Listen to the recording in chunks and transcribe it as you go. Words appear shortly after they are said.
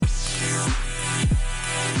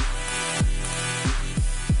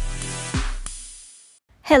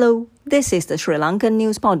Hello, this is the Lankan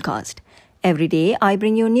News Podcast. Every day I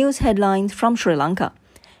bring you news headlines from Sri Lanka.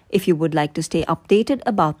 If you would like to stay updated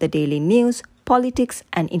about the daily news, politics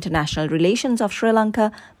and international relations of Sri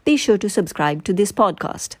Lanka, be sure to subscribe to this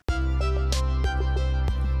podcast.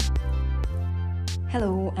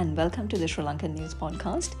 Hello and welcome to the Sri Lankan News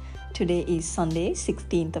Podcast. Today is Sunday,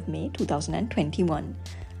 16th of May 2021.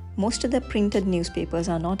 Most of the printed newspapers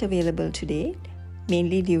are not available today,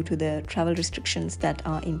 mainly due to the travel restrictions that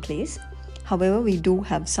are in place. However, we do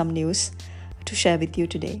have some news to share with you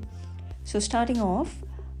today. So starting off,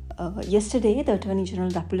 yesterday the Attorney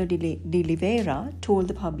General Dapula de Oliveira told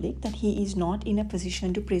the public that he is not in a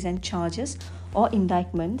position to present charges or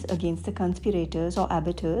indictments against the conspirators or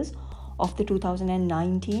abettors of the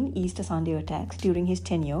 2019 Easter Sunday attacks during his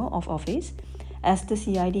tenure of office, as the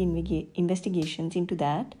CID investigations into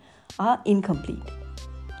that are incomplete.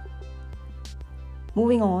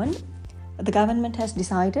 Moving on, the government has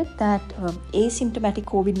decided that asymptomatic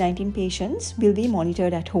COVID-19 patients will be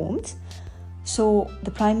monitored at homes. So, the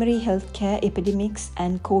Primary Healthcare Epidemics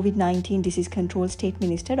and COVID-19 Disease Control State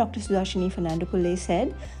Minister Dr. Sudashini Fernandopulle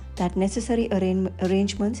said that necessary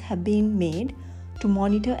arrangements have been made to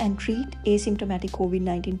monitor and treat asymptomatic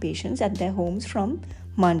COVID-19 patients at their homes from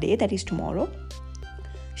Monday, that is tomorrow.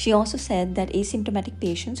 She also said that asymptomatic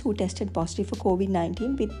patients who tested positive for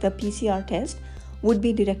COVID-19 with the PCR test would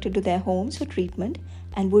be directed to their homes for treatment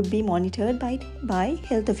and would be monitored by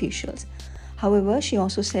health officials. However, she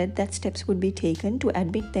also said that steps would be taken to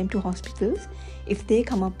admit them to hospitals if they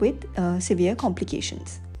come up with severe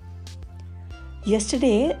complications.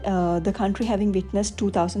 Yesterday, the country having witnessed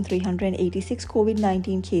 2,386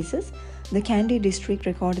 COVID-19 cases, the Kandy district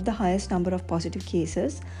recorded the highest number of positive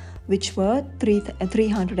cases, which were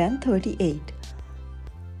 338.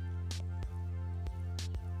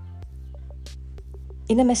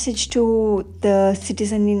 In a message to the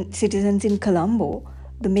citizens in Colombo,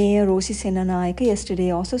 the Mayor Rosi Senanayake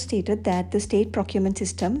yesterday also stated that the state procurement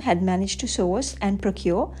system had managed to source and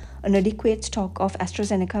procure an adequate stock of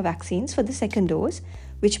AstraZeneca vaccines for the second dose,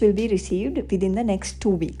 which will be received within the next 2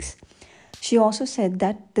 weeks. She also said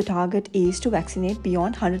that the target is to vaccinate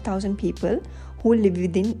beyond 100,000 people who live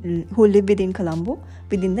within Colombo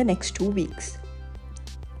within the next 2 weeks.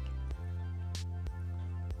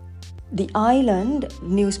 The Island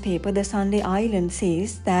newspaper, the Sunday Island,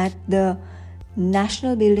 says that the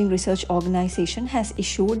National Building Research Organisation has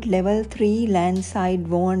issued Level 3 landside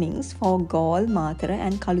warnings for Galle, Matara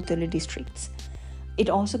and Kalutara districts. It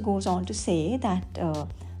also goes on to say that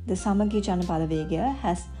the Samagi Jana Balawegaya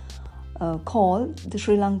has called the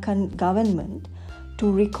Sri Lankan government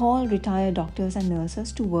to recall retired doctors and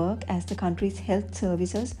nurses to work, as the country's health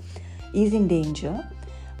services is in danger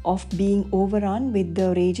of being overrun with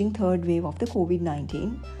the raging third wave of the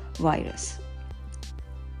COVID-19 virus.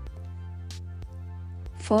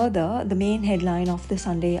 Further, the main headline of the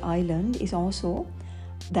Sunday Island is also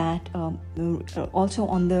that also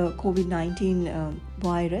on the COVID-19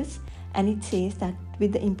 virus, and it says that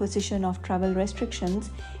with the imposition of travel restrictions,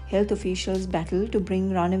 health officials battle to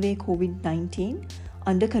bring runaway COVID-19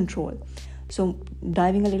 under control. So,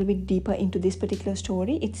 diving a little bit deeper into this particular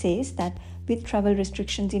story, it says that with travel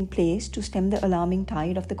restrictions in place to stem the alarming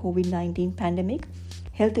tide of the COVID-19 pandemic,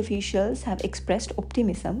 health officials have expressed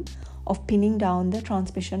optimism of pinning down the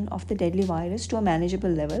transmission of the deadly virus to a manageable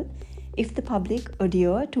level if the public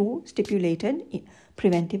adhere to stipulated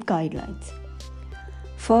preventive guidelines.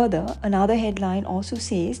 Further, another headline also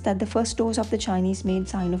says that the first dose of the Chinese-made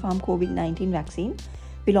Sinopharm COVID-19 vaccine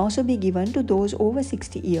will also be given to those over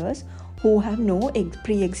 60 years who have no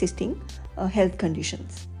pre-existing health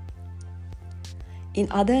conditions. In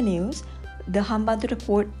other news, the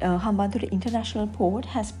Hambantota International Port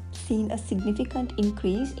has seen a significant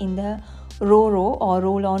increase in the RoRo or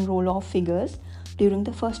roll-on roll-off figures during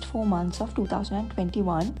the first 4 months of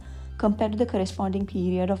 2021 compared to the corresponding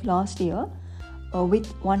period of last year, with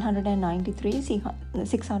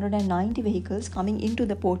 690 vehicles coming into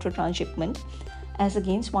the port for transshipment, as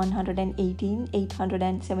against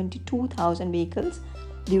 872,000 vehicles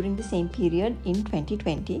during the same period in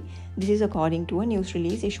 2020. This is according to a news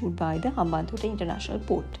release issued by the Hambantota International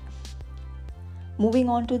Port. Moving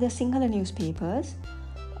on to the Sinhala newspapers,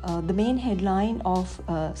 the main headline of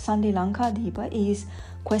Sunday Lanka Deepa is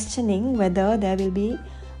questioning whether there will be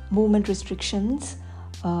movement restrictions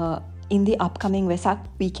in the upcoming Vesak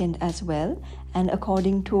weekend as well. And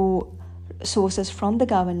according to sources from the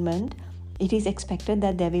government, it is expected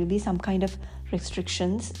that there will be some kind of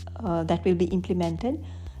restrictions that will be implemented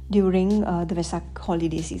during the Vesak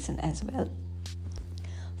holiday season as well.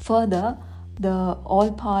 Further, the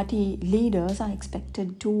all-party leaders are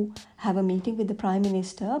expected to have a meeting with the Prime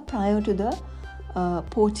Minister prior to the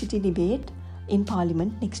Port City debate in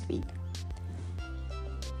Parliament next week.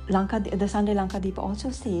 The Sunday Lankadeep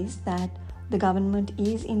also says that the government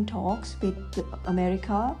is in talks with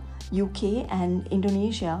America, UK and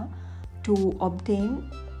Indonesia to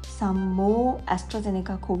obtain some more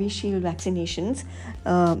AstraZeneca Covishield vaccinations,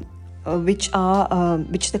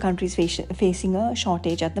 which the country is facing a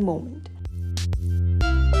shortage at the moment.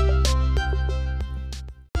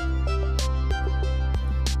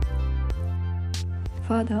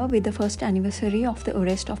 Further, with the first anniversary of the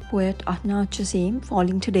arrest of poet Ahnaf Jazeem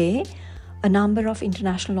falling today, a number of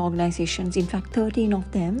international organizations, in fact 13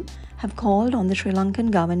 of them, have called on the Sri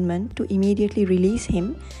Lankan government to immediately release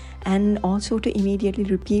him and also to immediately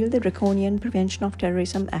repeal the Draconian Prevention of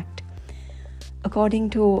Terrorism Act. According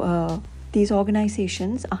to these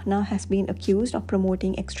organizations, Ahnaf has been accused of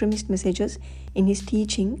promoting extremist messages in his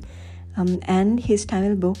teaching and his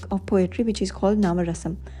Tamil book of poetry, which is called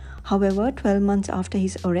Namarasam. However, 12 months after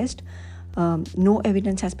his arrest, no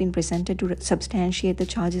evidence has been presented to substantiate the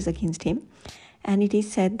charges against him, and it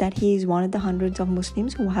is said that he is one of the hundreds of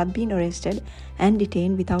Muslims who have been arrested and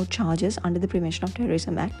detained without charges under the Prevention of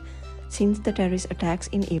Terrorism Act since the terrorist attacks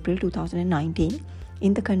in April 2019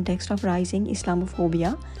 in the context of rising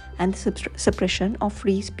Islamophobia and the suppression of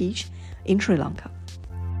free speech in Sri Lanka.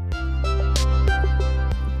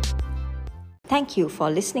 Thank you for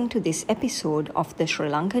listening to this episode of the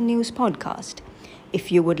Lankan News Podcast. If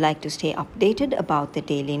you would like to stay updated about the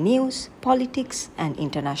daily news, politics, and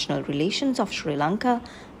international relations of Sri Lanka,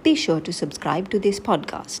 be sure to subscribe to this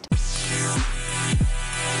podcast.